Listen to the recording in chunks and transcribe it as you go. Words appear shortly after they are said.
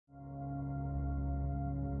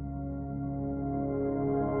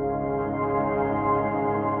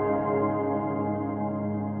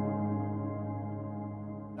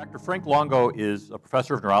Dr. Frank Longo is a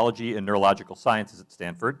professor of neurology and neurological sciences at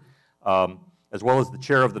Stanford, as well as the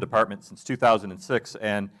chair of the department since 2006,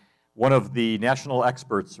 and one of the national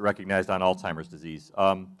experts recognized on Alzheimer's disease.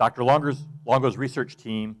 Dr. Longo's research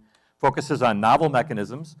team focuses on novel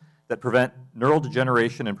mechanisms that prevent neural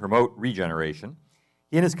degeneration and promote regeneration.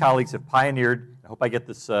 He and his colleagues have pioneered, I hope I get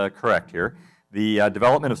this correct here, the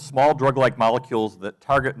development of small drug-like molecules that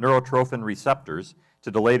target neurotrophin receptors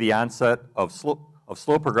to delay the onset of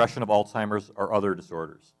slow progression of Alzheimer's or other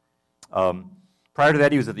disorders. Prior to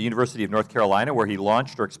that, he was at the University of North Carolina, where he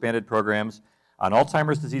launched or expanded programs on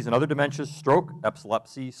Alzheimer's disease and other dementias, stroke,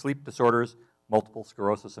 epilepsy, sleep disorders, multiple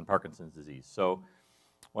sclerosis, and Parkinson's disease. So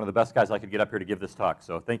one of the best guys I could get up here to give this talk.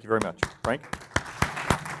 So thank you very much. Frank?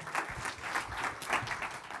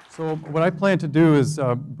 So what I plan to do is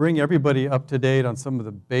bring everybody up to date on some of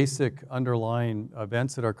the basic underlying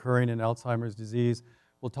events that are occurring in Alzheimer's disease.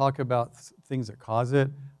 We'll talk about things that cause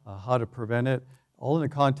it, how to prevent it, all in the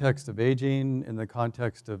context of aging, in the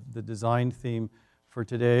context of the design theme for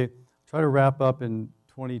today. Try to wrap up in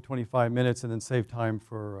 20, 25 minutes and then save time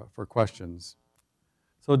for questions.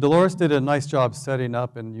 So Dolores did a nice job setting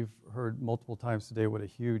up, and you've heard multiple times today what a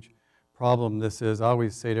huge problem this is. I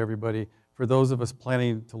always say to everybody, for those of us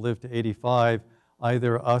planning to live to 85,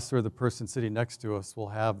 either us or the person sitting next to us will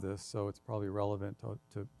have this, so it's probably relevant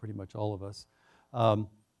to pretty much all of us,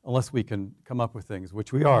 unless we can come up with things,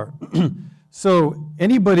 which we are. So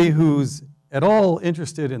anybody who's at all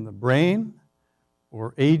interested in the brain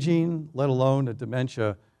or aging, let alone a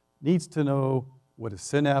dementia, needs to know what a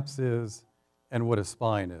synapse is and what a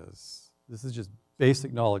spine is. This is just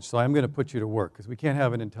basic knowledge, so I'm going to put you to work, because we can't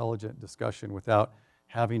have an intelligent discussion without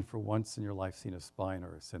having for once in your life seen a spine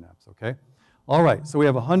or a synapse, okay? All right, so we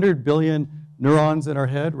have 100 billion neurons in our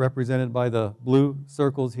head, represented by the blue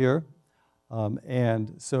circles here.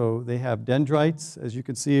 And so they have dendrites, as you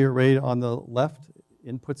can see here right on the left,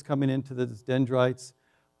 inputs coming into the dendrites,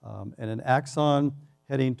 and an axon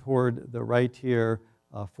heading toward the right here,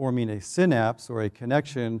 forming a synapse or a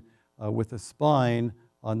connection with a spine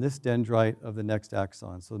on this dendrite of the next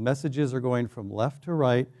axon. So the messages are going from left to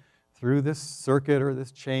right through this circuit or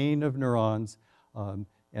this chain of neurons,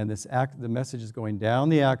 and the message is going down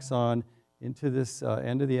the axon into this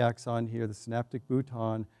end of the axon here, the synaptic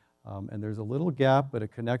bouton, and there's a little gap, but a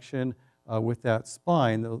connection with that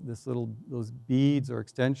spine. Those beads or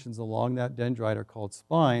extensions along that dendrite are called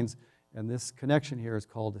spines, and this connection here is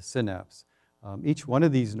called a synapse. Each one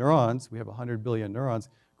of these neurons, we have 100 billion neurons,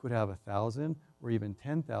 could have 1,000 or even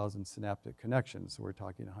 10,000 synaptic connections. So we're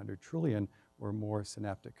talking 100 trillion or more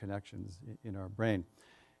synaptic connections in our brain.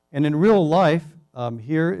 And in real life,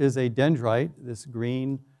 here is a dendrite, this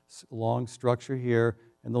green long structure here,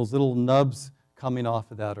 and those little nubs coming off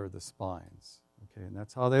of that are the spines. Okay, and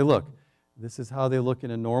that's how they look. This is how they look in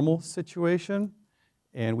a normal situation,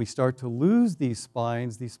 and we start to lose these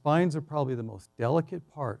spines. These spines are probably the most delicate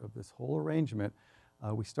part of this whole arrangement.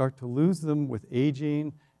 We start to lose them with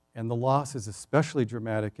aging, and the loss is especially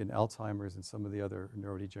dramatic in Alzheimer's and some of the other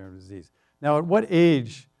neurodegenerative disease. Now, at what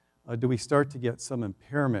age do we start to get some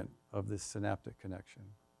impairment of this synaptic connection?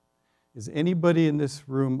 Is anybody in this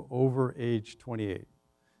room over age 28?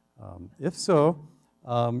 If so,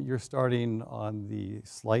 you're starting on the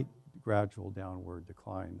slight gradual downward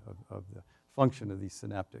decline of the function of these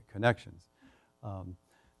synaptic connections.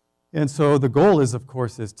 And so the goal is, of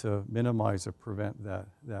course, is to minimize or prevent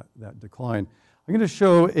that decline. I'm going to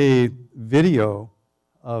show a video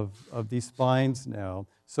of these spines now.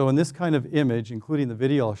 So in this kind of image, including the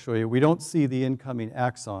video I'll show you, we don't see the incoming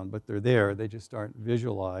axon, but they're there. They just aren't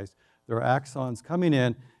visualized. There are axons coming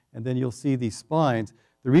in, and then you'll see these spines.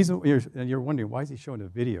 The reason you're wondering, why is he showing a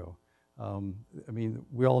video? I mean,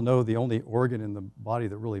 we all know the only organ in the body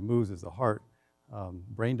that really moves is the heart.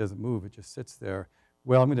 Brain doesn't move, it just sits there.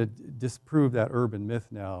 Well, I'm going to disprove that urban myth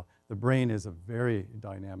now. The brain is a very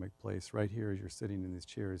dynamic place. Right here as you're sitting in these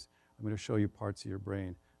chairs, I'm going to show you parts of your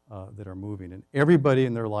brain that are moving. And everybody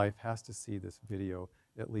in their life has to see this video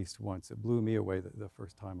at least once. It blew me away the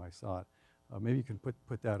first time I saw it. Maybe you can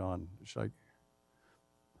put that on.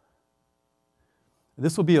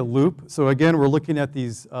 This will be a loop. So again, we're looking at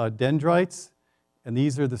these dendrites, and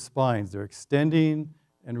these are the spines. They're extending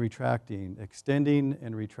and retracting, extending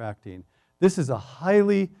and retracting. This is a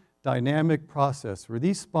highly dynamic process where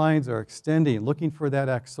these spines are extending, looking for that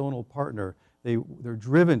axonal partner. They're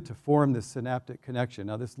driven to form this synaptic connection.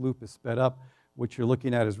 Now this loop is sped up. What you're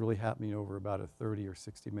looking at is really happening over about a 30 or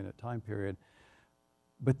 60-minute time period.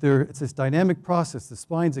 But it's this dynamic process, the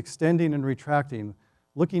spine's extending and retracting,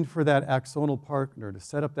 looking for that axonal partner to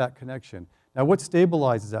set up that connection. Now what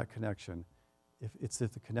stabilizes that connection? If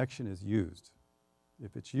the connection is used.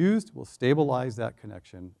 If it's used, we'll stabilize that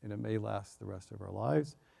connection, and it may last the rest of our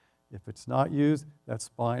lives. If it's not used, that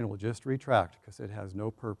spine will just retract because it has no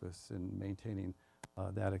purpose in maintaining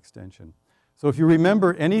that extension. So if you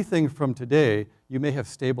remember anything from today, you may have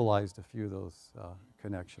stabilized a few of those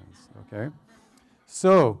connections, okay?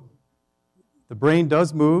 So the brain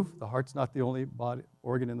does move. The heart's not the only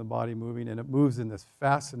organ in the body moving, and it moves in this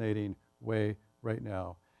fascinating way right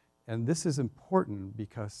now. And this is important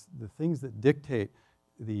because the things that dictate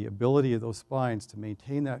the ability of those spines to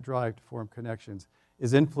maintain that drive to form connections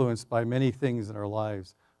is influenced by many things in our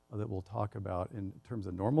lives that we'll talk about in terms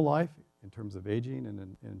of normal life, in terms of aging, and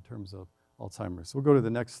in terms of Alzheimer's. So we'll go to the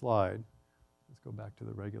next slide. Let's go back to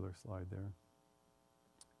the regular slide there.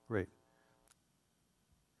 Great.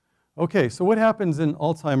 Okay, so what happens in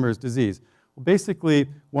Alzheimer's disease? Well, basically,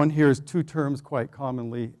 one hears two terms quite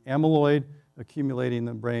commonly: amyloid accumulating in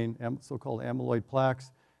the brain, so-called amyloid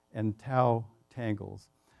plaques, and tau tangles.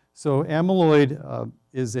 So amyloid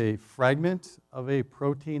is a fragment of a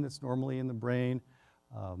protein that's normally in the brain,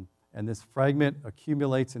 and this fragment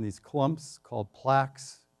accumulates in these clumps called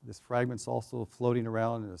plaques. This fragment's also floating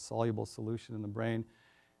around in a soluble solution in the brain.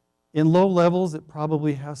 In low levels, it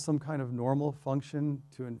probably has some kind of normal function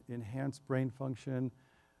to enhance brain function.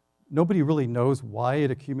 Nobody really knows why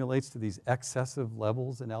it accumulates to these excessive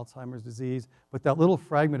levels in Alzheimer's disease, but that little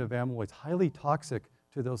fragment of amyloid is highly toxic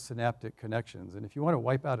to those synaptic connections. And if you want to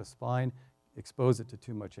wipe out a spine, expose it to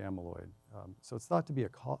too much amyloid. So it's thought to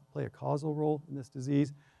play a causal role in this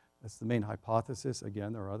disease. That's the main hypothesis.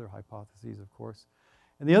 Again, there are other hypotheses, of course.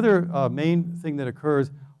 And the other main thing that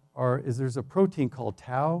occurs is there's a protein called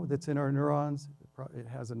tau that's in our neurons. It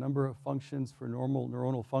has a number of functions for normal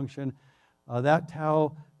neuronal function. That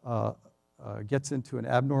tau gets into an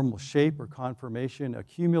abnormal shape or conformation,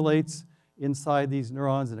 accumulates inside these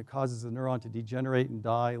neurons, and it causes the neuron to degenerate and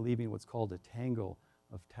die, leaving what's called a tangle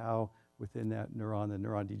of tau within that neuron. The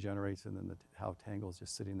neuron degenerates, and then the tau tangle is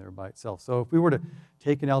just sitting there by itself. So if we were to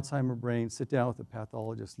take an Alzheimer brain, sit down with a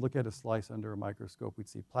pathologist, look at a slice under a microscope, we'd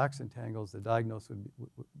see plaques and tangles. The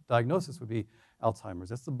diagnosis would be Alzheimer's.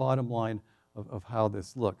 That's the bottom line of how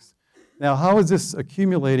this looks. Now, how is this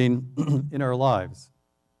accumulating in our lives?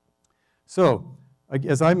 So,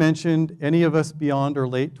 as I mentioned, any of us beyond our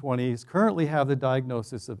late 20s currently have the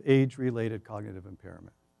diagnosis of age-related cognitive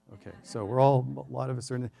impairment. Okay, so a lot of us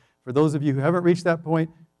are in the, for those of you who haven't reached that point,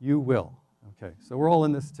 you will. Okay, so we're all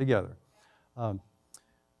in this together.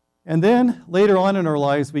 And then later on in our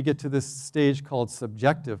lives, we get to this stage called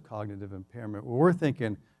subjective cognitive impairment, where we're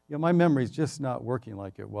thinking, you know, my memory's just not working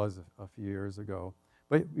like it was a few years ago.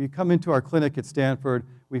 But you come into our clinic at Stanford,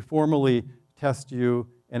 we formally test you,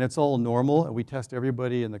 and it's all normal, and we test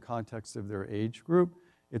everybody in the context of their age group.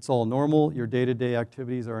 It's all normal. Your day-to-day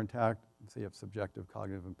activities are intact. So you have subjective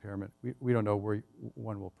cognitive impairment. We don't know where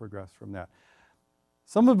one will progress from that.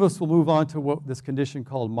 Some of us will move on to this condition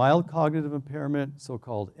called mild cognitive impairment,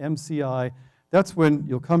 so-called MCI. That's when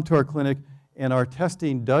you'll come to our clinic, and our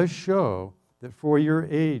testing does show that for your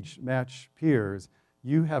age-matched peers,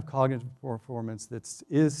 you have cognitive performance that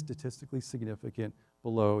is statistically significant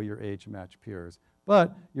below your age-matched peers.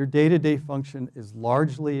 But your day-to-day function is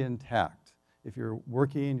largely intact. If you're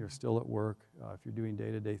working, you're still at work. If you're doing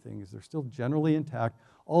day-to-day things, they're still generally intact.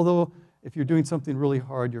 Although, if you're doing something really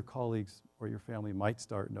hard, your colleagues or your family might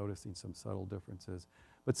start noticing some subtle differences.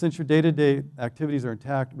 But since your day-to-day activities are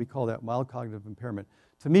intact, we call that mild cognitive impairment.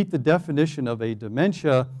 To meet the definition of a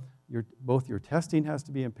dementia, both your testing has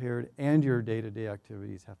to be impaired and your day-to-day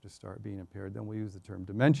activities have to start being impaired. Then we use the term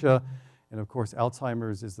dementia. And of course,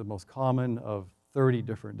 Alzheimer's is the most common of 30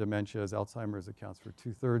 different dementias. Alzheimer's accounts for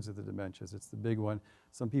 2/3 of the dementias. It's the big one.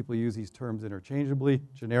 Some people use these terms interchangeably.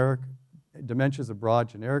 Dementia is a broad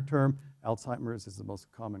generic term. Alzheimer's is the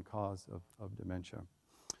most common cause of dementia.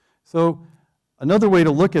 So another way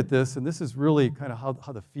to look at this, and this is really kind of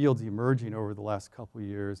how the field's emerging over the last couple of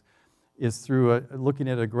years, is through looking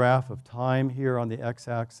at a graph of time here on the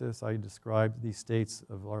x-axis. I described these states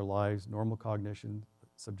of our lives: normal cognition,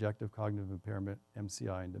 subjective cognitive impairment,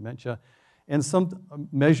 MCI, and dementia, and some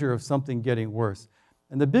measure of something getting worse.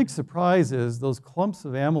 And the big surprise is those clumps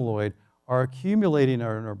of amyloid are accumulating in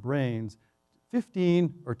our brains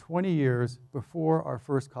 15 or 20 years before our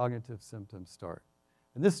first cognitive symptoms start.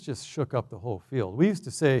 And this just shook up the whole field. We used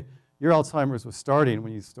to say your Alzheimer's was starting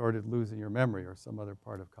when you started losing your memory or some other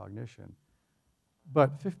part of cognition.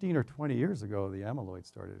 But 15 or 20 years ago, the amyloid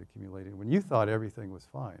started accumulating when you thought everything was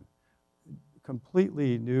fine.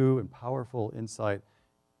 Completely new and powerful insight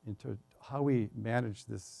into how we manage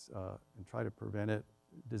this and try to prevent it,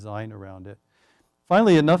 design around it.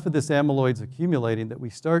 Finally, enough of this amyloid's accumulating that we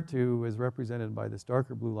start to, as represented by this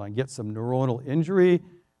darker blue line, get some neuronal injury,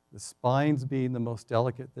 the spines being the most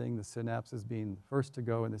delicate thing, the synapses being the first to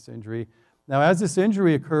go in this injury. Now, as this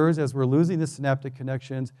injury occurs, as we're losing the synaptic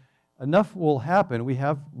connections, enough will happen. We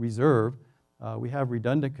have reserve, we have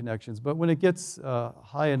redundant connections, but when it gets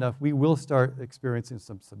high enough, we will start experiencing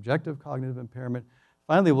some subjective cognitive impairment.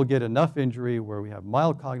 Finally, we'll get enough injury where we have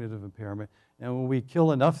mild cognitive impairment, and when we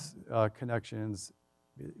kill enough connections,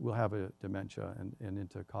 we'll have a dementia and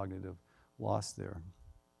into cognitive loss there.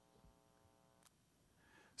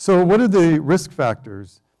 So what are the risk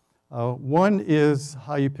factors? One is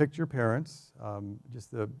how you picked your parents,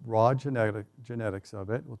 just the raw genetics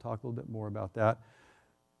of it. We'll talk a little bit more about that.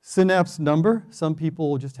 Synapse number. Some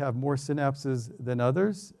people just have more synapses than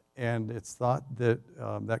others, and it's thought that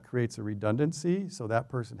that creates a redundancy, so that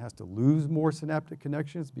person has to lose more synaptic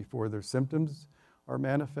connections before their symptoms are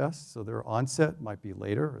manifest, so their onset might be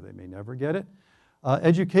later, or they may never get it.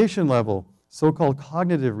 Education level, so-called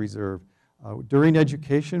cognitive reserve. During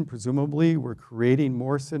education, presumably, we're creating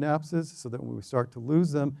more synapses so that when we start to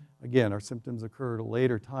lose them, again, our symptoms occur at a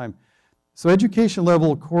later time. So education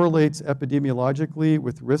level correlates epidemiologically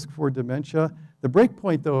with risk for dementia. The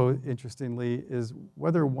breakpoint, though, interestingly, is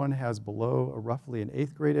whether one has below roughly an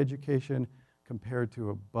 8th grade education compared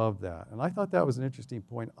to above that. And I thought that was an interesting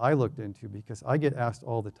point I looked into because I get asked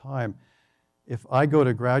all the time, if I go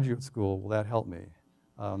to graduate school, will that help me?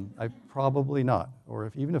 Probably not. Or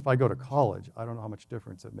even if I go to college, I don't know how much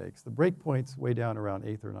difference it makes. The breakpoint's way down around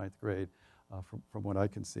 8th or 9th grade from what I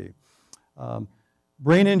can see.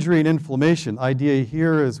 Brain injury and inflammation. Idea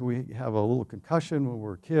here is we have a little concussion when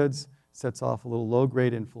we're kids, sets off a little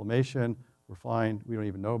low-grade inflammation. We're fine. We don't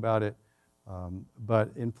even know about it. But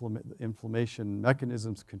inflammation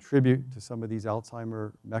mechanisms contribute to some of these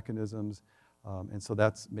Alzheimer mechanisms. And so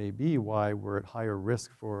that's maybe why we're at higher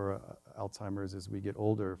risk for Alzheimer's as we get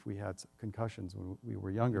older if we had concussions when we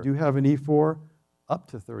were younger. We do have an E4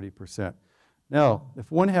 up to 30%. Now,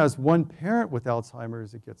 if one has one parent with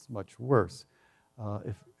Alzheimer's, it gets much worse.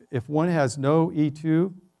 If one has no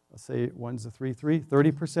E2, let's say one's a 3-3,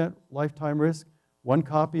 30% lifetime risk. One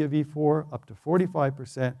copy of E4 up to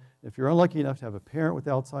 45%. If you're unlucky enough to have a parent with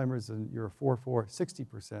Alzheimer's and you're a 4-4,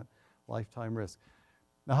 60% lifetime risk.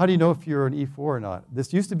 Now, how do you know if you're an E4 or not?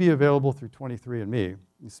 This used to be available through 23andMe.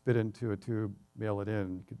 You spit into a tube, mail it in,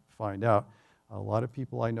 and you could find out. A lot of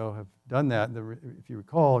people I know have done that. If you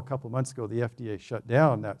recall, a couple months ago, the FDA shut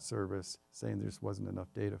down that service, saying there just wasn't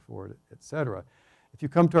enough data for it, et cetera. If you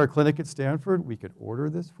come to our clinic at Stanford, we could order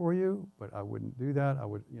this for you, but I wouldn't do that. I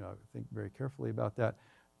would think very carefully about that,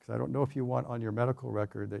 because I don't know if you want on your medical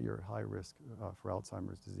record that you're at high risk for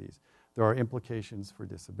Alzheimer's disease. There are implications for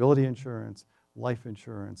disability insurance, life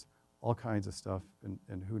insurance, all kinds of stuff,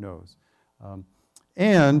 and who knows.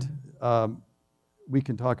 We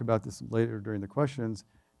can talk about this later during the questions.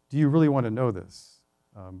 Do you really want to know this?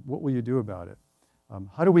 What will you do about it?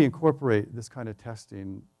 How do we incorporate this kind of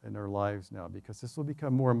testing in our lives now? Because this will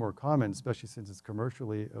become more and more common, especially since it's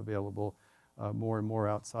commercially available more and more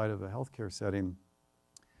outside of a healthcare setting.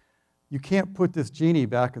 You can't put this genie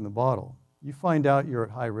back in the bottle. You find out you're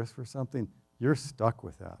at high risk for something, you're stuck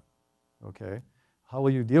with that. Okay? How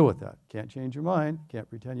will you deal with that? Can't change your mind, can't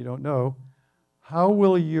pretend you don't know. How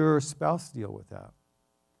will your spouse deal with that?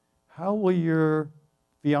 How will your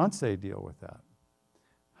fiance deal with that?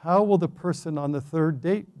 How will the person on the third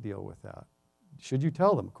date deal with that? Should you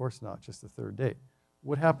tell them? Of course not, just the third date.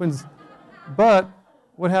 What happens, but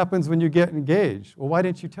what happens when you get engaged? Well, why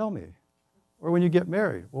didn't you tell me? Or when you get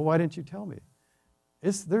married? Well, why didn't you tell me?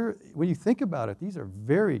 When you think about it, these are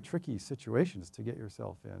very tricky situations to get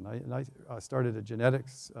yourself in. I started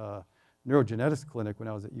a neurogenetics clinic when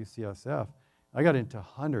I was at UCSF. I got into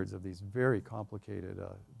hundreds of these very complicated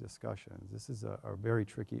discussions. This is a very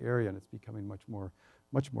tricky area, and it's becoming much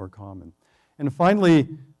more common. And finally,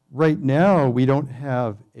 right now, we don't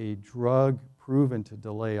have a drug proven to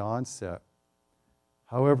delay onset.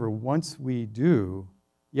 However, once we do,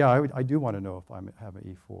 yeah, I do want to know if I have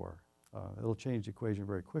an E4. It'll change the equation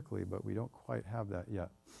very quickly, but we don't quite have that yet.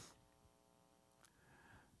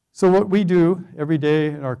 So what we do every day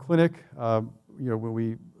in our clinic, when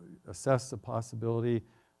we assess the possibility,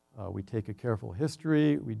 we take a careful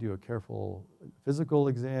history, we do a careful physical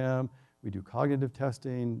exam, we do cognitive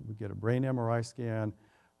testing, we get a brain MRI scan,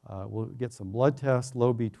 we'll get some blood tests.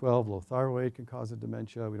 Low B12, low thyroid can cause a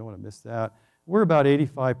dementia. We don't want to miss that. We're about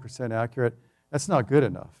 85% accurate. That's not good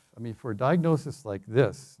enough. I mean, for a diagnosis like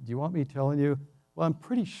this, do you want me telling you, well, I'm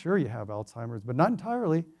pretty sure you have Alzheimer's, but not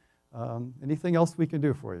entirely. Anything else we can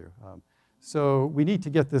do for you? So we need to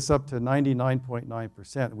get this up to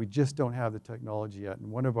 99.9%. We just don't have the technology yet. And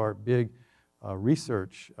one of our big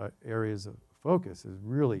research areas of focus is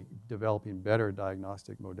really developing better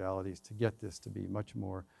diagnostic modalities to get this to be much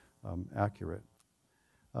more accurate.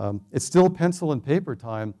 It's still pencil and paper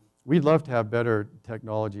time. We'd love to have better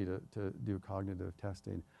technology to do cognitive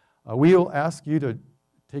testing. We will ask you to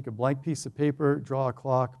take a blank piece of paper, draw a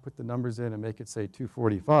clock, put the numbers in, and make it say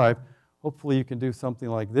 2:45. Hopefully you can do something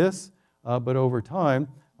like this, but over time,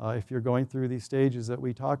 if you're going through these stages that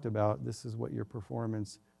we talked about, this is what your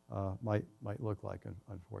performance might look like,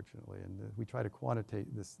 unfortunately. And we try to quantitate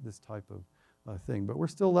this type of thing. But we're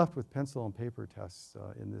still left with pencil and paper tests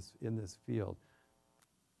in this field.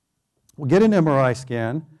 We'll get an MRI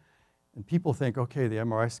scan, and people think, okay, the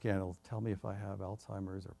MRI scan will tell me if I have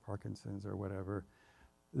Alzheimer's or Parkinson's or whatever.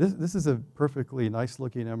 This is a perfectly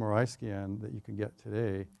nice-looking MRI scan that you can get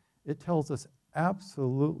today. It tells us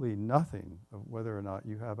absolutely nothing of whether or not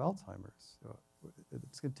you have Alzheimer's. So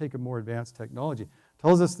it's going to take a more advanced technology.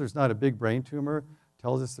 Tells us there's not a big brain tumor,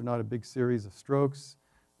 tells us there's not a big series of strokes.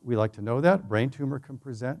 We like to know that. Brain tumor can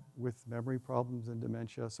present with memory problems and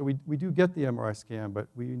dementia. So we do get the MRI scan, but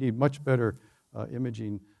we need much better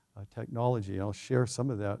imaging technology. I'll share some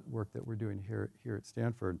of that work that we're doing here at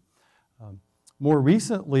Stanford. More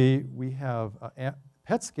recently, we have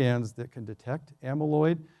PET scans that can detect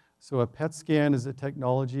amyloid. So a PET scan is a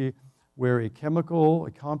technology where a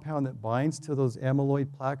compound that binds to those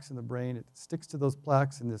amyloid plaques in the brain, it sticks to those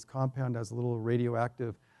plaques, and this compound has a little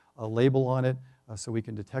radioactive label on it, so we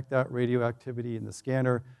can detect that radioactivity in the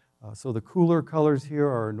scanner. So the cooler colors here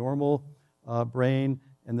are a normal brain,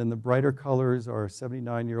 and then the brighter colors are a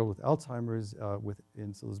 79-year-old with Alzheimer's,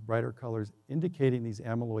 and so those brighter colors indicating these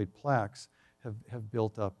amyloid plaques have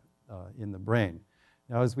built up in the brain.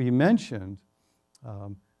 Now, as we mentioned,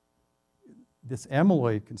 this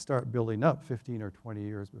amyloid can start building up 15 or 20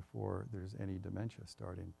 years before there's any dementia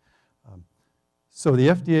starting. So the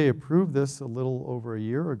FDA approved this a little over a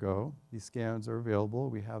year ago. These scans are available.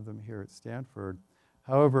 We have them here at Stanford.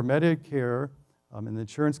 However, Medicare and the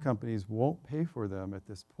insurance companies won't pay for them at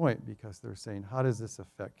this point because they're saying, how does this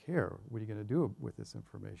affect care? What are you going to do with this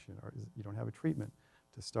information? Or you don't have a treatment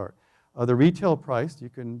to start. The retail price you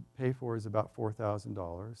can pay for is about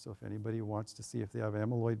 $4,000. So if anybody wants to see if they have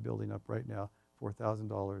amyloid building up right now,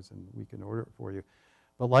 $4,000, and we can order it for you.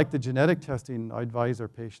 But like the genetic testing, I advise our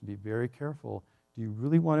patient be very careful. Do you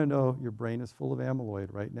really want to know your brain is full of amyloid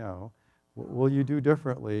right now? What will you do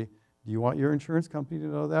differently? Do you want your insurance company to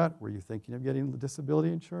know that? Were you thinking of getting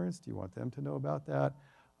disability insurance? Do you want them to know about that?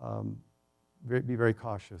 Be very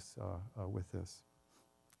cautious with this.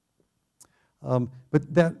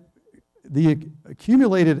 But the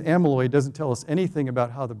accumulated amyloid doesn't tell us anything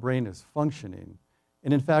about how the brain is functioning.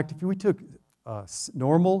 And in fact, if we took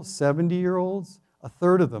normal 70-year-olds, a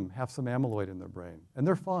third of them have some amyloid in their brain, and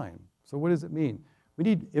they're fine. So what does it mean? We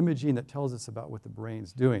need imaging that tells us about what the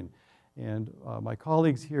brain's doing. And my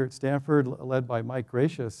colleagues here at Stanford, led by Mike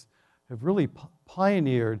Gracious, have really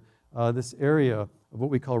pioneered this area of what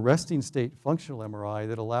we call resting state functional MRI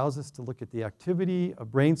that allows us to look at the activity of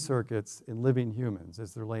brain circuits in living humans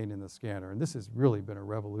as they're laying in the scanner. And this has really been a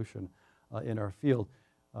revolution in our field.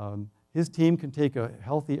 His team can take a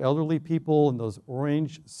healthy elderly people, and those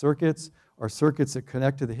orange circuits are circuits that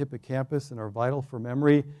connect to the hippocampus and are vital for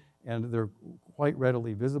memory, and they're quite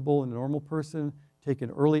readily visible in a normal person. Take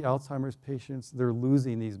an early Alzheimer's patients, they're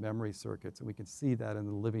losing these memory circuits, and we can see that in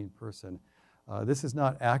the living person. This is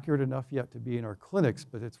not accurate enough yet to be in our clinics,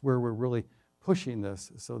 but it's where we're really pushing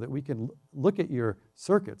this so that we can look at your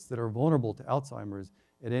circuits that are vulnerable to Alzheimer's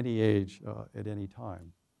at any age, at any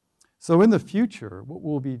time. So in the future, what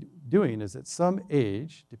we'll be doing is at some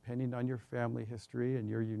age, depending on your family history and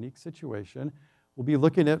your unique situation, we'll be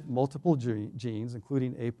looking at multiple genes,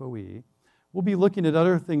 including ApoE. We'll be looking at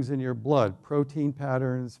other things in your blood, protein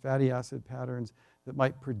patterns, fatty acid patterns that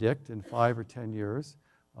might predict in 5 or 10 years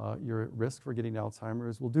your risk for getting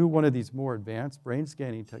Alzheimer's. We'll do one of these more advanced brain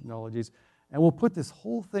scanning technologies, and we'll put this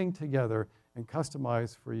whole thing together and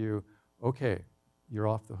customize for you. Okay, you're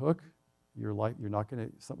off the hook. You're not going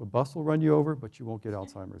to, a bus will run you over, but you won't get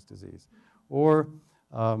Alzheimer's disease. Or,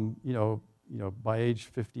 by age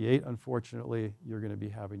 58, unfortunately, you're going to be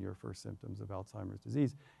having your first symptoms of Alzheimer's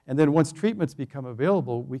disease. And then once treatments become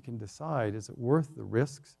available, we can decide, is it worth the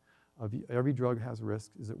risks of, every drug has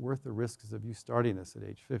risks, is it worth the risks of you starting this at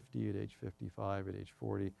age 50, at age 55, at age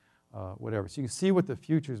 40, whatever. So you can see what the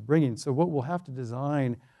future is bringing. So what we'll have to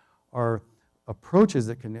design are approaches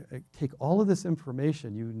that can take all of this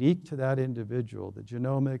information unique to that individual, the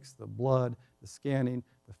genomics, the blood, the scanning,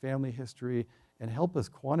 the family history, and help us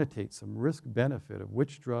quantitate some risk-benefit of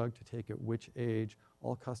which drug to take at which age,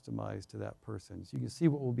 all customized to that person. So you can see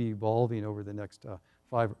what will be evolving over the next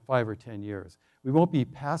 5 or 10 years. We won't be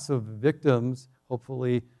passive victims,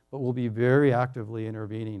 hopefully, but we'll be very actively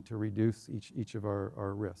intervening to reduce each of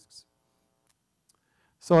our risks.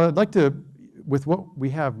 So I'd like to, with what we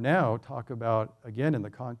have now, talk about, again, in the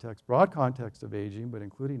context, broad context of aging, but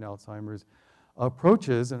including Alzheimer's,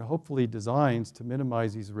 approaches and hopefully designs to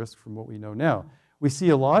minimize these risks from what we know now. We see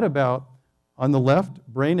a lot about, on the left,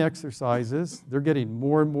 brain exercises. They're getting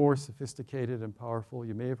more and more sophisticated and powerful.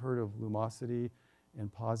 You may have heard of Lumosity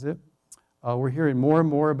and Posit. We're hearing more and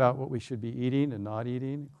more about what we should be eating and not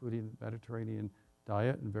eating, including the Mediterranean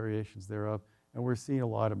diet and variations thereof. And we're seeing a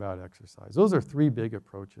lot about exercise. Those are 3 big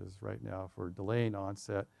approaches right now for delaying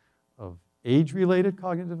onset of age-related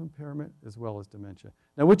cognitive impairment as well as dementia.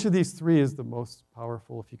 Now, which of these 3 is the most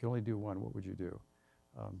powerful? If you could only do one, what would you do?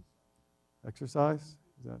 Exercise?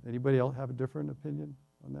 Anybody else have a different opinion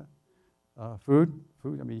on that? Food?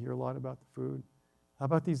 Food, I mean, you hear a lot about the food. How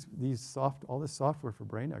about all this software for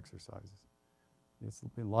brain exercises? It's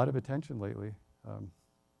been a lot of attention lately.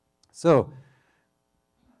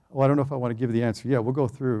 Well, I don't know if I want to give the answer. Yeah, we'll go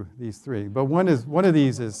through these 3. But one of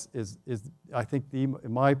these is I think,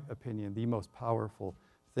 in my opinion, the most powerful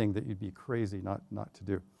thing that you'd be crazy not to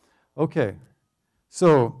do. Okay,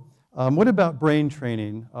 so what about brain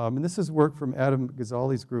training? And this is work from Adam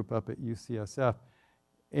Ghazali's group up at UCSF.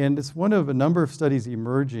 And it's one of a number of studies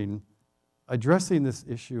emerging addressing this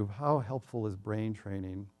issue of how helpful is brain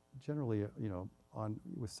training, generally,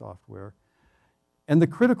 with software. And the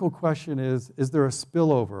critical question is there a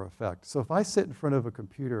spillover effect? So if I sit in front of a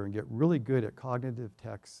computer and get really good at cognitive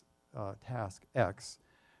task X,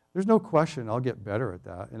 there's no question I'll get better at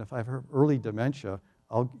that. And if I have early dementia,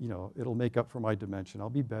 it'll make up for my dementia. I'll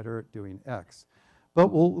be better at doing X. But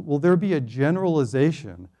will there be a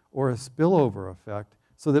generalization or a spillover effect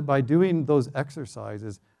so that by doing those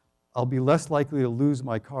exercises, I'll be less likely to lose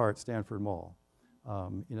my car at Stanford Mall?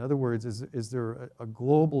 In other words, is there a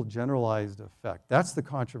global generalized effect? That's the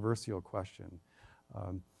controversial question.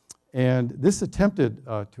 And this attempted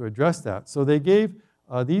to address that. So they gave,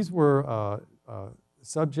 these were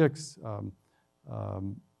subjects,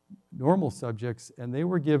 normal subjects, and they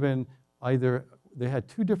were given they had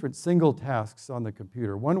 2 different single tasks on the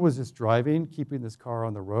computer. One was just driving, keeping this car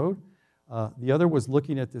on the road. The other was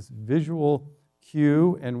looking at this visual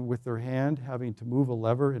cue and with their hand having to move a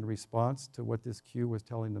lever in response to what this cue was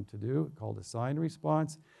telling them to do, called a sign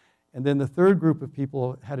response. And then the third group of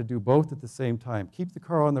people had to do both at the same time. Keep the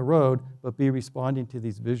car on the road, but be responding to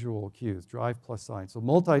these visual cues, drive plus sign. So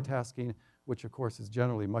multitasking, which of course is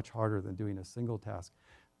generally much harder than doing a single task.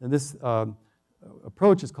 And this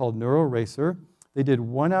approach is called NeuroRacer. They did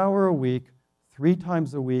 1 hour a week, 3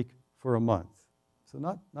 times a week for a month. So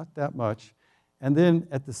not that much. And then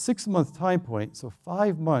at the 6-month time point, so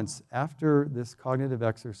 5 months after this cognitive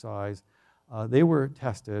exercise, they were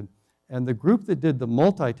tested. And the group that did the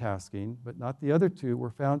multitasking, but not the other 2, were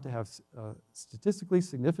found to have statistically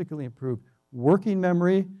significantly improved working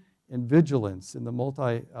memory and vigilance in the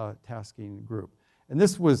multitasking group. And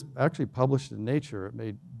this was actually published in Nature. It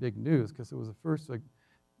made big news because it was the first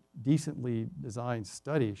decently designed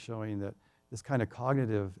study showing that this kind of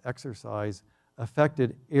cognitive exercise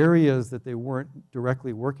affected areas that they weren't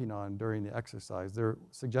directly working on during the exercise. They're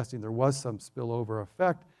suggesting there was some spillover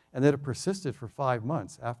effect and that it persisted for 5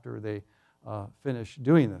 months after they finished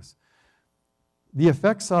doing this. The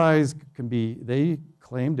effect size can be, they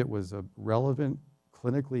claimed it was a relevant,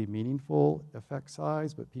 clinically meaningful effect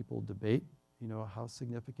size, but people debate, how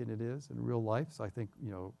significant it is in real life. So I think,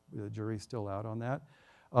 the jury's still out on that.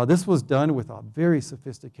 This was done with a very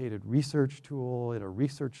sophisticated research tool in a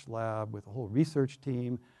research lab with a whole research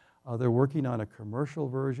team. They're working on a commercial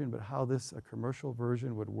version, but how a commercial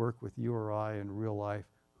version would work with you or I in real life,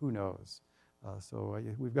 who knows? So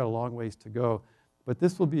we've got a long ways to go. But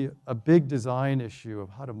this will be a big design issue of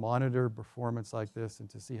how to monitor performance like this and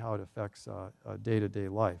to see how it affects day-to-day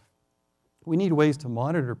life. We need ways to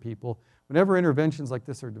monitor people. Whenever interventions like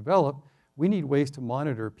this are developed, we need ways to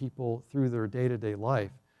monitor people through their day-to-day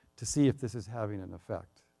life to see if this is having an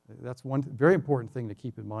effect. That's one very important thing to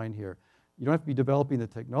keep in mind here. You don't have to be developing the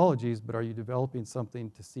technologies, but are you developing something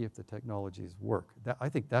to see if the technologies work? I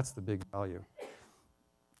think that's the big value.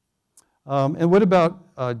 And what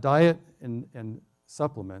about diet and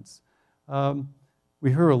supplements? We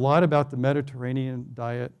hear a lot about the Mediterranean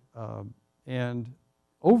diet, and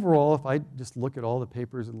overall, if I just look at all the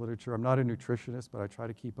papers and literature, I'm not a nutritionist, but I try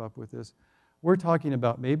to keep up with this. We're talking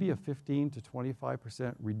about maybe a 15 to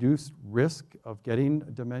 25% reduced risk of getting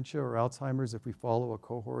dementia or Alzheimer's if we follow a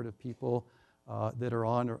cohort of people that are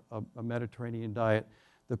on a Mediterranean diet.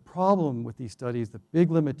 The problem with these studies, the big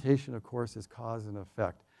limitation, of course, is cause and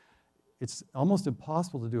effect. It's almost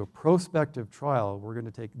impossible to do a prospective trial. We're going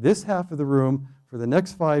to take this half of the room for the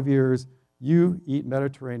next 5 years, you eat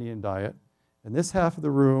Mediterranean diet, and this half of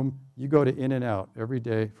the room, you go to In-N-Out every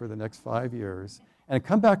day for the next 5 years, and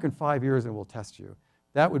come back in 5 years and we'll test you.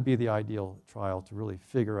 That would be the ideal trial to really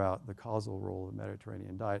figure out the causal role of the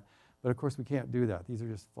Mediterranean diet. But of course, we can't do that. These are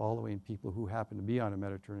just following people who happen to be on a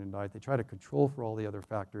Mediterranean diet. They try to control for all the other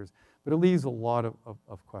factors, but it leaves a lot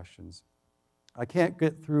of questions. I can't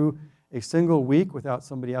get through a single week without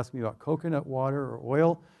somebody asking me about coconut water or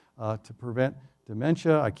oil to prevent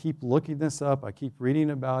dementia. I keep looking this up. I keep reading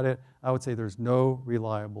about it. I would say there's no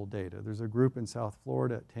reliable data. There's a group in South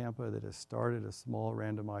Florida at Tampa that has started a small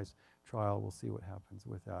randomized trial. We'll see what happens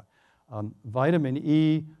with that. Vitamin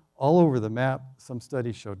E, all over the map. Some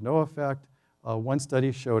studies showed no effect. One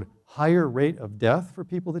study showed higher rate of death for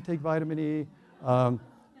people that take vitamin E.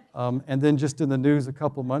 And then just in the news a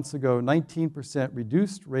couple months ago, 19%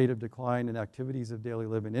 reduced rate of decline in activities of daily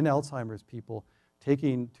living in Alzheimer's people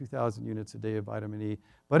taking 2,000 units a day of vitamin E.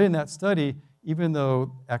 But in that study, even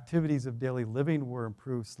though activities of daily living were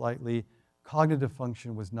improved slightly, cognitive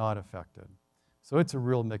function was not affected. So it's a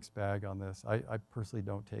real mixed bag on this. I personally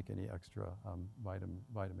don't take any extra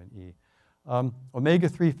vitamin E.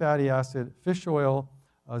 Omega-3 fatty acid, fish oil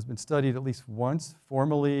has been studied at least once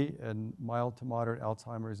formally in mild to moderate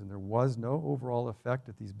Alzheimer's, and there was no overall effect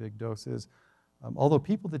at these big doses. Although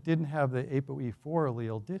people that didn't have the ApoE4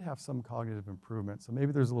 allele did have some cognitive improvement, so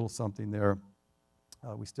maybe there's a little something there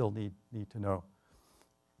we still need to know.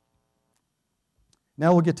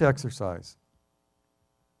 Now we'll get to exercise.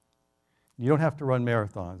 You don't have to run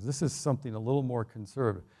marathons. This is something a little more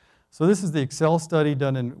conservative. So this is the Excel study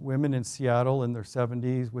done in women in Seattle in their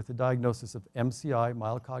 70s with the diagnosis of MCI,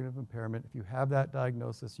 mild cognitive impairment. If you have that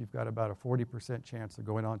diagnosis, you've got about a 40% chance of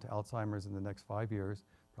going on to Alzheimer's in the next 5 years,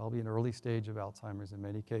 probably an early stage of Alzheimer's in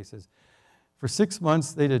many cases. For 6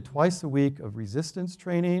 months, they did twice a week of resistance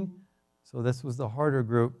training. So this was the harder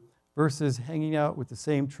group versus hanging out with the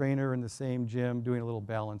same trainer in the same gym, doing a little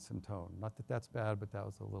balance and tone. Not that that's bad, but that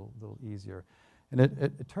was a little easier. And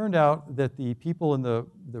it turned out that the people in the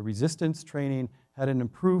resistance training had an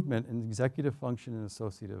improvement in executive function and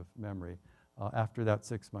associative memory after that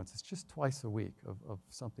 6 months. It's just twice a week of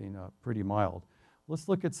something pretty mild. Let's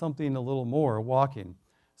look at something a little more, walking.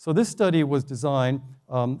 So this study was designed,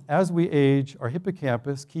 as we age, our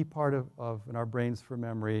hippocampus, key part of in our brains for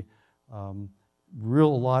memory, a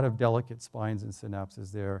lot of delicate spines and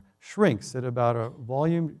synapses there, shrinks at about a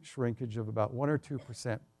volume shrinkage of about 1 or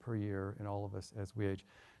 2% per year in all of us as we age.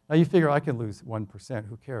 Now you figure I can lose 1%,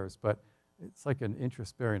 who cares? But it's like an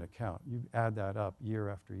interest-bearing account. You add that up year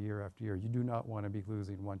after year after year. You do not want to be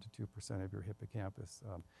losing 1 to 2% of your hippocampus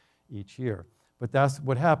each year. But that's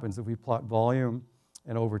what happens if we plot volume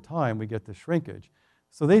and over time we get the shrinkage.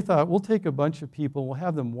 So they thought, we'll take a bunch of people, we'll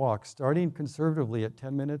have them walk, starting conservatively at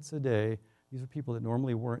 10 minutes a day. These are people that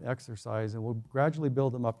normally weren't exercising, and we'll gradually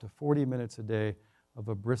build them up to 40 minutes a day of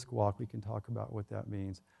a brisk walk. We can talk about what that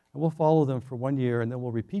means. And we'll follow them for 1 year, and then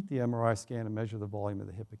we'll repeat the MRI scan and measure the volume of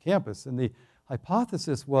the hippocampus. And the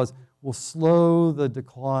hypothesis was we'll slow the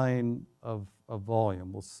decline of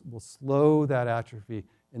volume. We'll slow that atrophy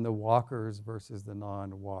in the walkers versus the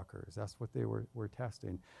non-walkers. That's what they were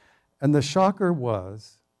testing. And the shocker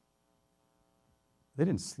was they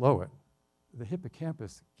didn't slow it. The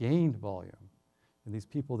hippocampus gained volume in these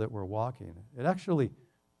people that were walking. It actually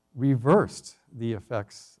reversed the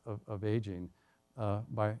effects of aging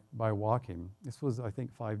by walking. This was, I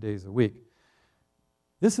think, 5 days a week.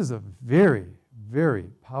 This is a very, very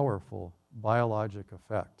powerful biologic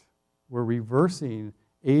effect. We're reversing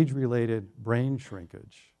age-related brain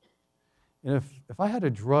shrinkage. And if I had a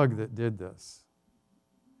drug that did this,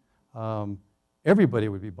 everybody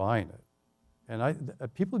would be buying it.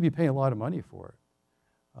 And people would be paying a lot of money for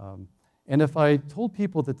it. And if I told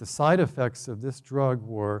people that the side effects of this drug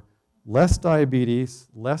were less diabetes,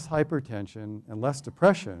 less hypertension, and less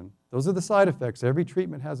depression, those are the side effects. Every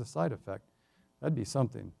treatment has a side effect. That'd be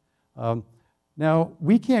something. Now,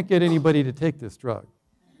 we can't get anybody to take this drug.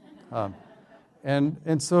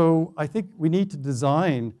 And so I think we need to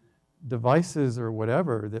design devices or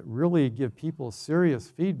whatever that really give people serious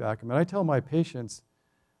feedback. I mean, I tell my patients,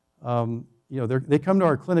 they come to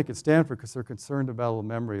our clinic at Stanford because they're concerned about a little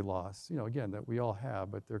memory loss. Again, that we all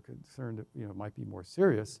have, but they're concerned that it might be more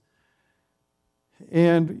serious.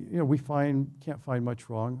 And we can't find much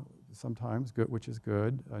wrong sometimes, which is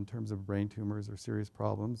good in terms of brain tumors or serious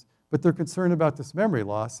problems. But they're concerned about this memory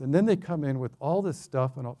loss, and then they come in with all this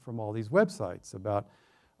stuff from all these websites about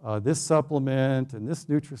this supplement and this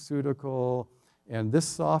nutraceutical and this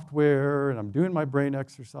software, and I'm doing my brain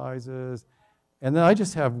exercises. And then I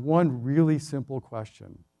just have one really simple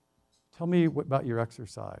question. Tell me about your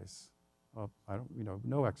exercise. I don't,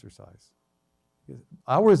 no exercise.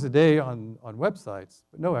 Hours a day on websites,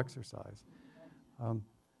 but no exercise.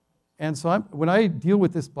 And so when I deal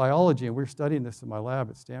with this biology, and we're studying this in my lab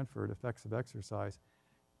at Stanford, effects of exercise,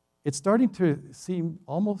 it's starting to seem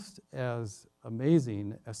almost as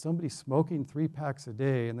amazing as somebody smoking 3 packs a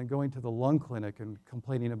day and then going to the lung clinic and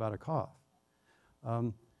complaining about a cough.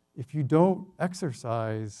 If you don't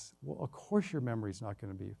exercise, well, of course your memory's not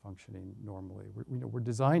going to be functioning normally. We're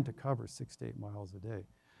designed to cover 6 to 8 miles a day.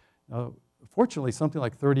 Now, fortunately, something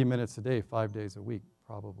like 30 minutes a day, 5 days a week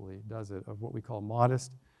probably does it, of what we call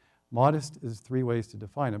modest. Modest is 3 ways to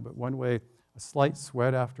define it, but one way, a slight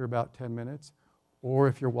sweat after about 10 minutes, or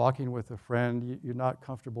if you're walking with a friend, you're not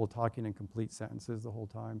comfortable talking in complete sentences the whole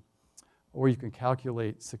time, or you can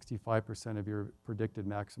calculate 65% of your predicted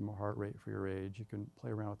maximum heart rate for your age. You can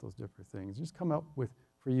play around with those different things. Just come up with,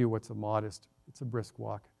 for you, what's a modest, it's a brisk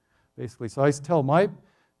walk, basically. So I tell my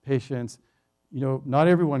patients, not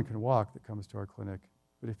everyone can walk that comes to our clinic,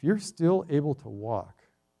 but if you're still able to walk,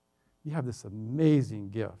 you have this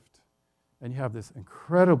amazing gift, and you have this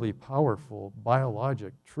incredibly powerful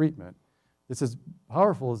biologic treatment. It's as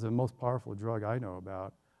powerful as the most powerful drug I know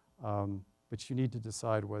about, but you need to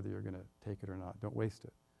decide whether you're going to take it or not. Don't waste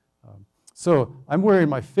it. So I'm wearing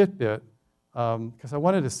my Fitbit because I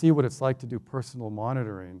wanted to see what it's like to do personal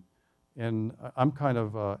monitoring. And I'm kind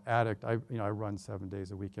of an addict. I run 7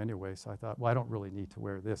 days a week anyway, so I thought, well, I don't really need to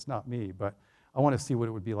wear this, not me, but I want to see what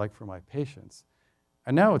it would be like for my patients.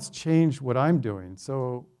 And now it's changed what I'm doing.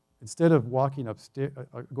 So instead of walking upstairs,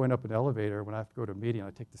 going up an elevator, when I have to go to a meeting, I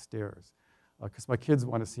take the stairs because my kids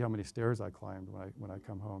want to see how many stairs I climbed when I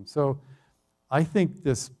come home. So I think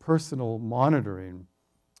this personal monitoring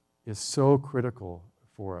is so critical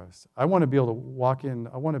for us. I want to be able to walk in,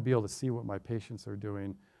 I want to be able to see what my patients are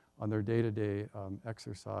doing on their day-to-day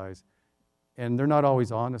exercise, and they're not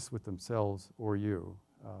always honest with themselves or you.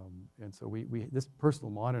 And so this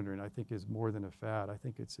personal monitoring, I think, is more than a fad. I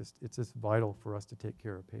think it's just vital for us to take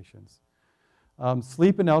care of patients.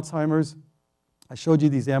 Sleep and Alzheimer's, I showed you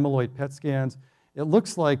these amyloid PET scans. It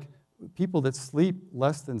looks like people that sleep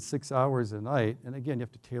less than 6 hours a night, and again, you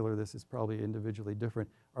have to tailor this, it's probably individually different,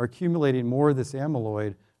 are accumulating more of this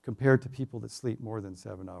amyloid compared to people that sleep more than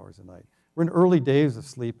 7 hours a night. We're in early days of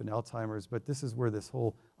sleep and Alzheimer's, but this is where this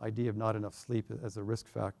whole idea of not enough sleep as a risk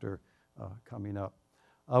factor coming up.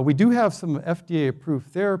 We do have some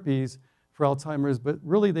FDA-approved therapies for Alzheimer's, but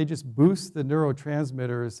really they just boost the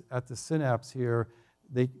neurotransmitters at the synapse here.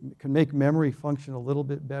 They can make memory function a little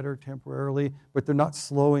bit better temporarily, but they're not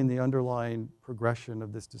slowing the underlying progression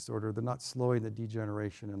of this disorder. They're not slowing the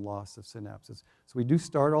degeneration and loss of synapses. So we do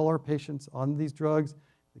start all our patients on these drugs.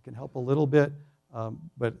 They can help a little bit,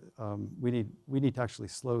 but we need to actually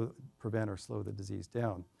prevent or slow the disease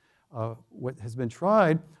down. What has been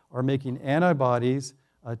tried are making antibodies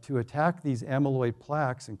to attack these amyloid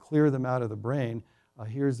plaques and clear them out of the brain.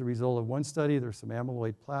 Here's the result of one study. There's some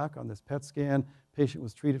amyloid plaque on this PET scan. Patient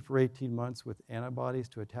was treated for 18 months with antibodies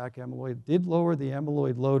to attack amyloid. Did lower the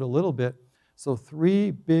amyloid load a little bit. So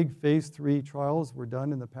 3 big phase 3 trials were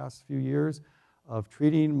done in the past few years of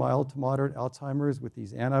treating mild to moderate Alzheimer's with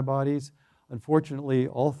these antibodies. Unfortunately,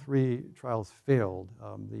 all 3 trials failed.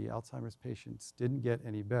 The Alzheimer's patients didn't get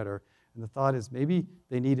any better. And the thought is maybe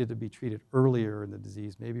they needed to be treated earlier in the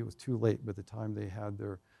disease. Maybe it was too late by the time they had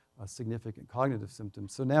their significant cognitive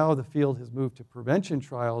symptoms. So now the field has moved to prevention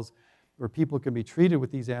trials where people can be treated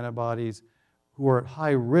with these antibodies who are at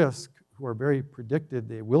high risk, who are very predicted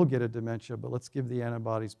they will get a dementia, but let's give the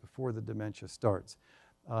antibodies before the dementia starts.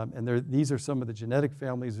 And these are some of the genetic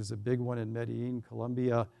families. There's a big one in Medellin,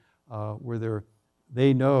 Colombia, where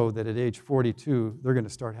they know that at age 42, they're going to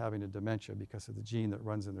start having a dementia because of the gene that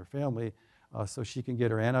runs in their family. So she can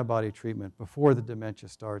get her antibody treatment before the dementia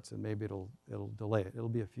starts, and maybe it'll delay it. It'll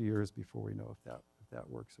be a few years before we know if that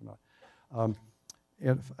works or not.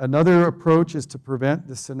 And another approach is to prevent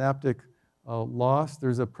the synaptic loss.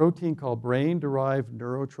 There's a protein called brain-derived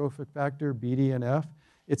neurotrophic factor, BDNF.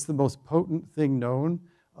 It's the most potent thing known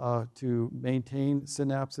to maintain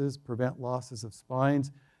synapses, prevent losses of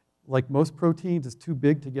spines. Like most proteins, it's too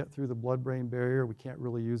big to get through the blood-brain barrier. We can't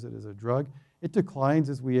really use it as a drug. It declines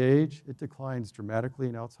as we age. It declines dramatically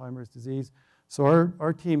in Alzheimer's disease. So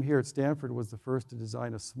our team here at Stanford was the first to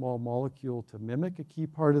design a small molecule to mimic a key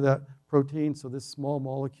part of that protein. So this small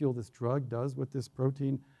molecule, this drug, does what this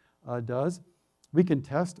protein does. We can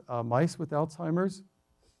test mice with Alzheimer's.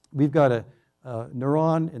 We've got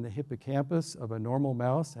neuron in the hippocampus of a normal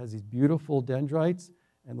mouse has these beautiful dendrites,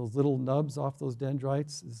 and those little nubs off those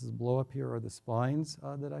dendrites, this is blow up here, are the spines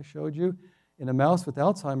that I showed you. In a mouse with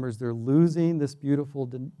Alzheimer's, they're losing this beautiful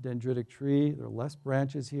dendritic tree. There are less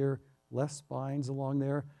branches here, less spines along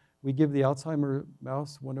there. We give the Alzheimer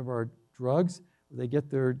mouse one of our drugs. They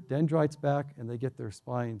get their dendrites back and they get their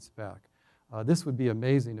spines back. This would be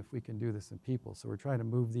amazing if we can do this in people. So we're trying to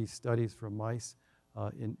move these studies from mice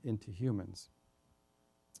into humans.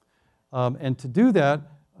 And to do that,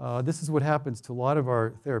 this is what happens to a lot of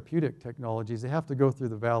our therapeutic technologies. They have to go through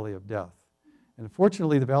the valley of death. And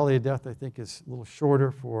unfortunately, the valley of death, I think, is a little shorter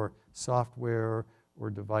for software or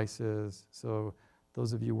devices. So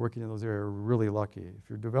those of you working in those areas are really lucky. If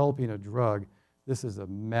you're developing a drug, this is a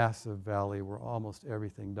massive valley where almost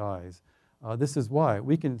everything dies. This is why.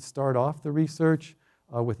 We can start off the research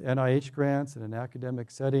with NIH grants in an academic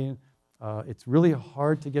setting. It's really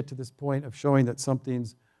hard to get to this point of showing that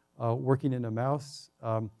something's working in a mouse.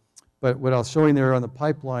 But what I was showing there on the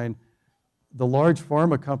pipeline, the large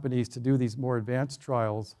pharma companies to do these more advanced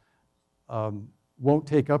trials won't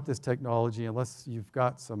take up this technology unless you've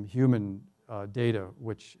got some human data,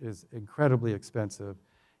 which is incredibly expensive.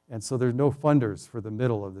 And so there's no funders for the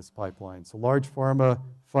middle of this pipeline. So large pharma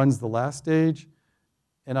funds the last stage,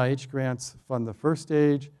 NIH grants fund the first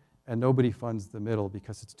stage, and nobody funds the middle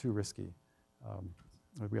because it's too risky.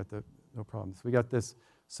 We got the, no problem. So we got this.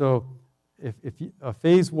 So if you,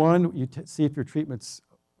 phase one, you see if your treatment's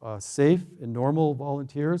safe in normal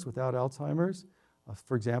volunteers without Alzheimer's.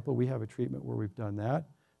 For example, we have a treatment where we've done that.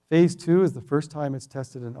 Phase two is the first time it's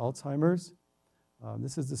tested in Alzheimer's.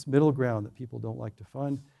 This is this middle ground that people don't like to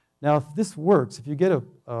fund. Now, if this works, if you get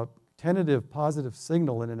a tentative positive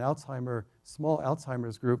signal in an small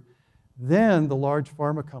Alzheimer's group, then the large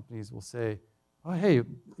pharma companies will say, oh, hey,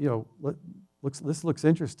 this looks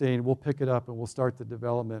interesting. We'll pick it up and we'll start the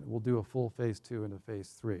development. We'll do a full phase two and a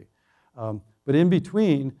phase three. But in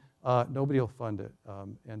between, nobody will fund it.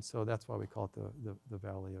 And so that's why we call it the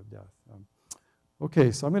valley of death.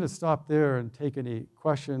 Okay, so I'm going to stop there and take any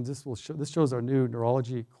questions. This shows our new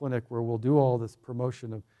neurology clinic where we'll do all this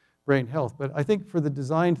promotion of brain health. But I think for the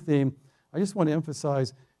design theme, I just want to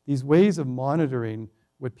emphasize these ways of monitoring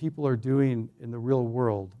what people are doing in the real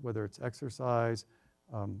world, whether it's exercise,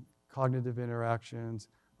 cognitive interactions,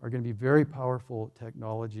 are going to be very powerful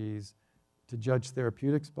technologies to judge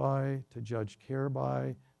therapeutics by, to judge care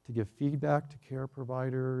by, to give feedback to care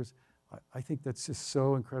providers. I think that's just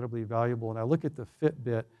so incredibly valuable. And I look at the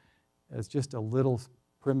Fitbit as just a little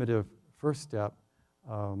primitive first step.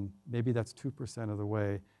 Maybe that's 2% of the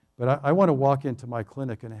way. But I want to walk into my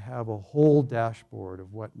clinic and have a whole dashboard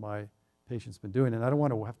of what my patient's been doing. And I don't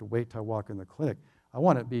want to have to wait till I walk in the clinic. I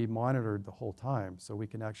want it to be monitored the whole time so we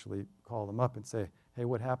can actually call them up and say, hey,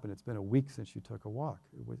 what happened? It's been a week since you took a walk.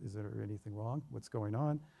 Is there anything wrong? What's going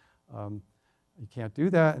on? You can't do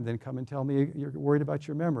that and then come and tell me you're worried about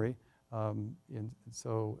your memory. And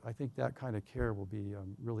so I think that kind of care will be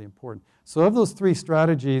really important. So of those three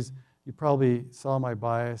strategies, you probably saw my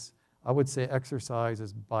bias. I would say exercise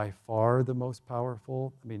is by far the most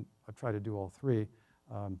powerful. I mean, I try to do all three.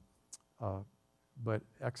 But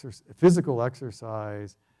physical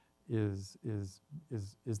exercise is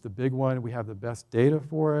the big one. We have the best data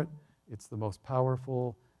for it. It's the most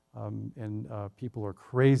powerful. And people are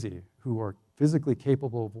crazy who are physically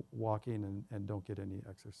capable of walking and don't get any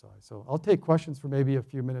exercise. So I'll take questions for maybe a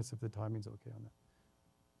few minutes if the timing's okay on that.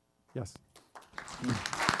 Yes?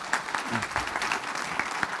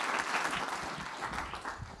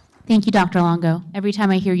 Thank you, Dr. Longo. Every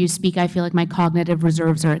time I hear you speak, I feel like my cognitive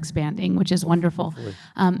reserves are expanding, which is wonderful.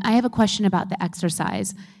 I have a question about the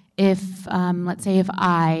exercise. If, let's say if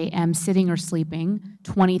I am sitting or sleeping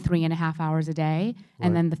 23 and a half hours a day,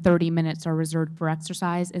 and then the 30 minutes are reserved for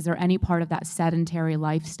exercise, is there any part of that sedentary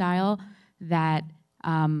lifestyle that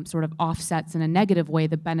sort of offsets in a negative way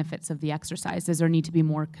the benefits of the exercise? Does there need to be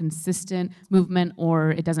more consistent movement,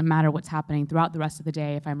 or it doesn't matter what's happening throughout the rest of the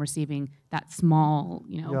day if I'm receiving that small,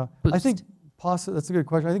 boost? I think that's a good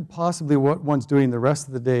question. I think possibly what one's doing the rest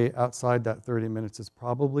of the day outside that 30 minutes is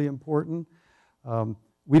probably important.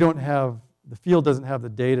 We don't have, the field doesn't have the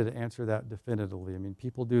data to answer that definitively. I mean,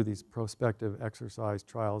 people do these prospective exercise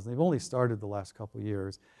trials, and they've only started the last couple of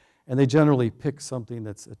years, and they generally pick something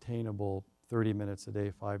that's attainable 30 minutes a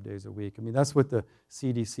day, 5 days a week. I mean, that's what the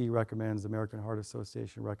CDC recommends, the American Heart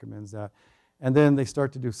Association recommends that. And then they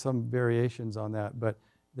start to do some variations on that, but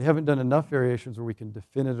they haven't done enough variations where we can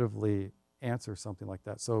definitively answer something like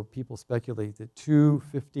that. So people speculate that 2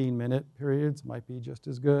 15-minute periods might be just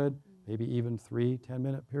as good, maybe even 3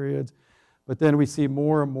 10-minute periods. But then we see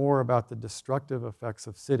more and more about the destructive effects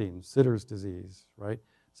of sitting, sitter's disease, right?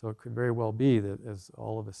 So it could very well be that as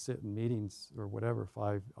all of us sit in meetings or whatever,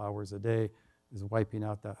 5 hours a day is wiping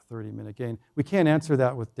out that 30-minute gain. We can't answer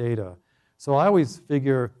that with data. So I always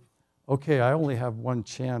figure, okay, I only have one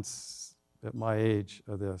chance at my age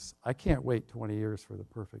of this. I can't wait 20 years for the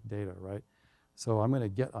perfect data, right? So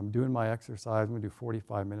I'm doing my exercise. I'm gonna do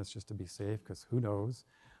 45 minutes just to be safe, because who knows?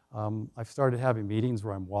 I've started having meetings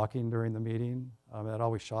where I'm walking during the meeting. That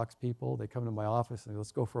always shocks people. They come to my office and say,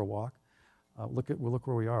 let's go for a walk. Look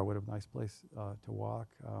where we are. What a nice place to walk.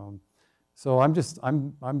 So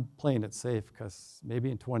I'm playing it safe, because maybe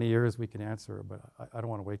in 20 years we can answer it, but I don't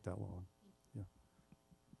want to wait that long.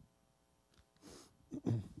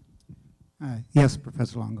 Yeah. Yes,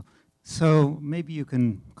 Professor Longo. So maybe you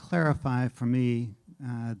can clarify for me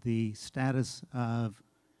the status of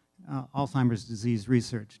Alzheimer's disease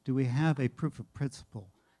research. Do we have a proof of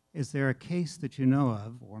principle? Is there a case that you know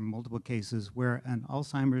of, or multiple cases, where an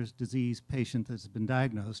Alzheimer's disease patient that's been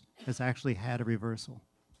diagnosed has actually had a reversal?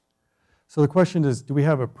 So the question is, do we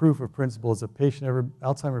have a proof of principle? Has a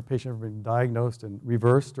Alzheimer's patient ever been diagnosed and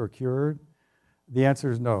reversed or cured? The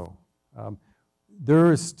answer is no.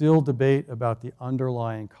 There is still debate about the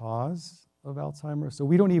underlying cause of Alzheimer's, so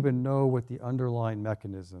we don't even know what the underlying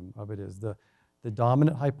mechanism of it is. The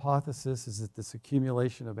dominant hypothesis is that this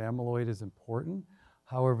accumulation of amyloid is important.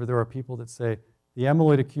 However, there are people that say the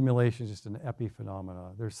amyloid accumulation is just an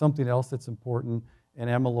epiphenomena. There's something else that's important, and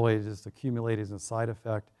amyloid is just accumulated as a side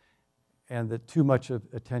effect, and that too much of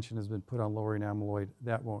attention has been put on lowering amyloid.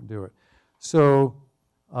 That won't do it. So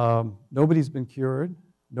nobody's been cured.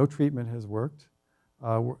 No treatment has worked.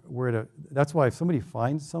 That's why if somebody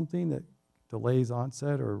finds something that delays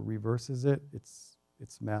onset or reverses it, it's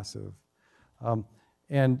massive.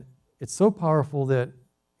 And it's so powerful that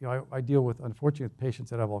I deal with, unfortunately, with patients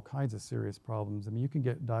that have all kinds of serious problems. I mean, you can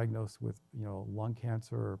get diagnosed with lung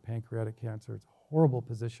cancer or pancreatic cancer. It's a horrible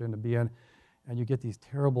position to be in, and you get these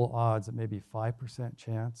terrible odds that maybe 5%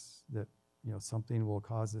 chance that something will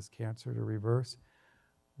cause this cancer to reverse.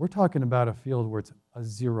 We're talking about a field where it's a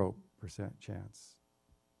 0% chance.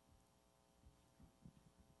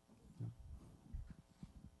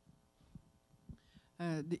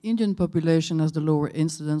 The Indian population has the lower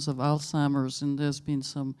incidence of Alzheimer's, and there's been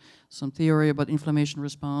some theory about inflammation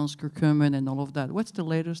response, curcumin, and all of that. What's the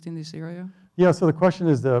latest in this area? Yeah, so the question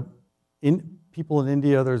is, people in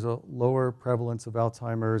India, there's a lower prevalence of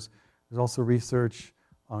Alzheimer's. There's also research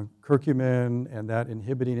on curcumin and that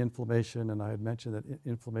inhibiting inflammation, and I had mentioned that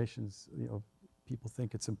inflammation's, people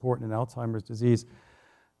think it's important in Alzheimer's disease.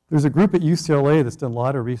 There's a group at UCLA that's done a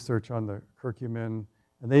lot of research on the curcumin,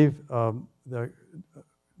 and the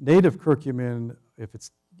native curcumin, if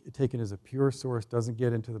it's taken as a pure source, doesn't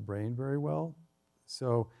get into the brain very well.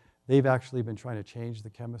 So they've actually been trying to change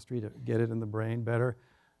the chemistry to get it in the brain better.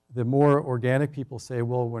 The more organic people say,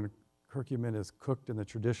 well, when curcumin is cooked in the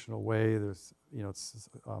traditional way, there's, it's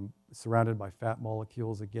surrounded by fat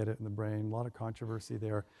molecules that get it in the brain. A lot of controversy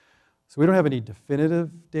there. So we don't have any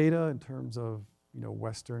definitive data in terms of,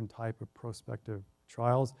 Western type of prospective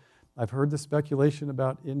trials. I've heard the speculation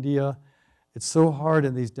about India. It's so hard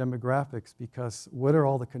in these demographics because what are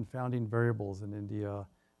all the confounding variables in India?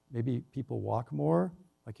 Maybe people walk more.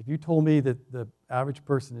 Like if you told me that the average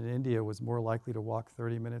person in India was more likely to walk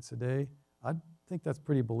 30 minutes a day, I'd think that's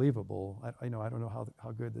pretty believable. I don't know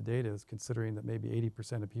how good the data is, considering that maybe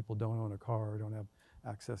 80% of people don't own a car or don't have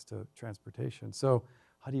access to transportation. So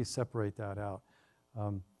how do you separate that out?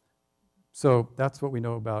 So that's what we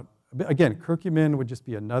know about. Again, curcumin would just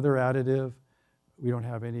be another additive. We don't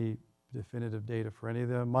have any definitive data for any of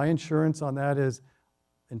them. My insurance on that is,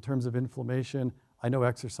 in terms of inflammation, I know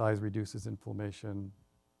exercise reduces inflammation.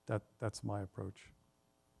 That's my approach.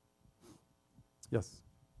 Yes?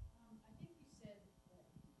 I think you said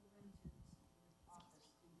that you go into the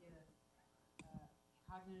office and get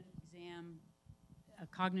a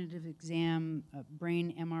cognitive exam, a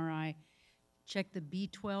brain MRI, check the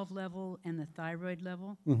B12 level and the thyroid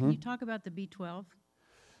level. Mm-hmm. Can you talk about the B12?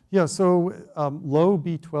 Yeah, so low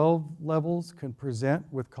B12 levels can present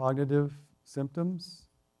with cognitive symptoms,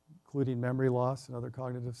 including memory loss and other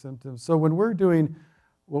cognitive symptoms. So when we're doing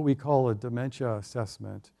what we call a dementia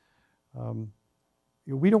assessment,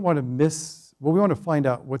 we don't want to we want to find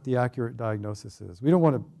out what the accurate diagnosis is. We don't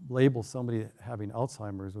want to label somebody having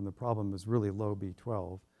Alzheimer's when the problem is really low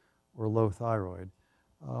B12 or low thyroid.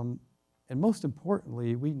 And most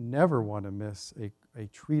importantly, we never want to miss a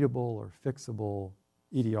treatable or fixable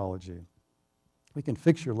etiology. We can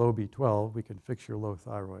fix your low B12, we can fix your low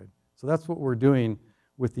thyroid. So that's what we're doing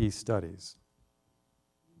with these studies.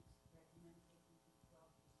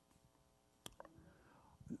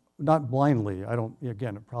 not blindly. I don't,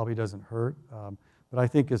 again, it probably doesn't hurt. But I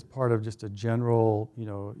think as part of just a general,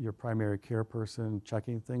 your primary care person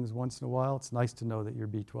checking things once in a while, it's nice to know that your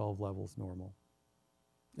B12 level's normal.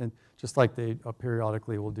 And just like they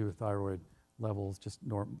periodically will do thyroid levels, just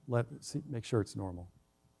make sure it's normal.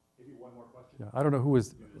 Maybe one more question. Yeah, I don't know who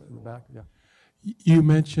was in the back. Yeah. You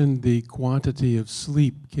mentioned the quantity of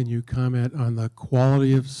sleep. Can you comment on the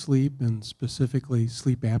quality of sleep and specifically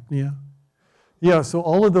sleep apnea? Yeah, so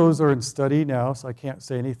all of those are in study now, so I can't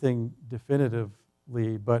say anything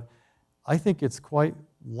definitively, but I think it's quite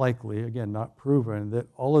likely, again, not proven, that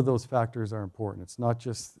all of those factors are important. It's not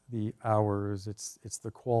just the hours, it's the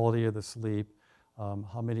quality of the sleep,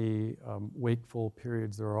 how many wakeful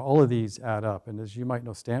periods there are. All of these add up, and as you might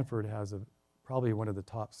know, Stanford has probably one of the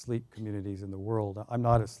top sleep communities in the world. I'm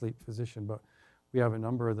not a sleep physician, but we have a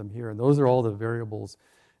number of them here, and those are all the variables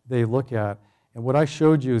they look at. And what I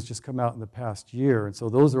showed you has just come out in the past year, and so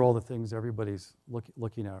those are all the things everybody's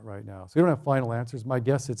looking at right now. So we don't have final answers. My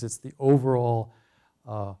guess is it's the overall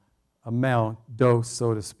dose,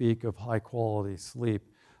 so to speak, of high-quality sleep.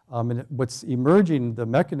 And what's emerging, the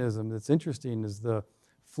mechanism that's interesting, is the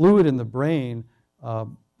fluid in the brain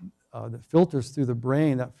that filters through the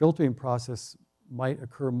brain. That filtering process might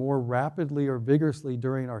occur more rapidly or vigorously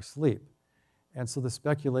during our sleep. And so the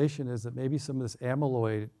speculation is that maybe some of this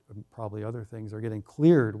amyloid, and probably other things, are getting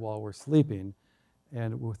cleared while we're sleeping.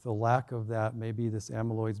 And with the lack of that, maybe this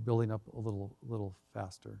amyloid's building up a little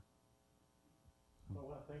faster. I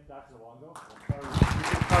want to thank Dr. Longo. We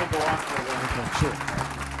can probably go on for a long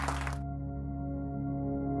time.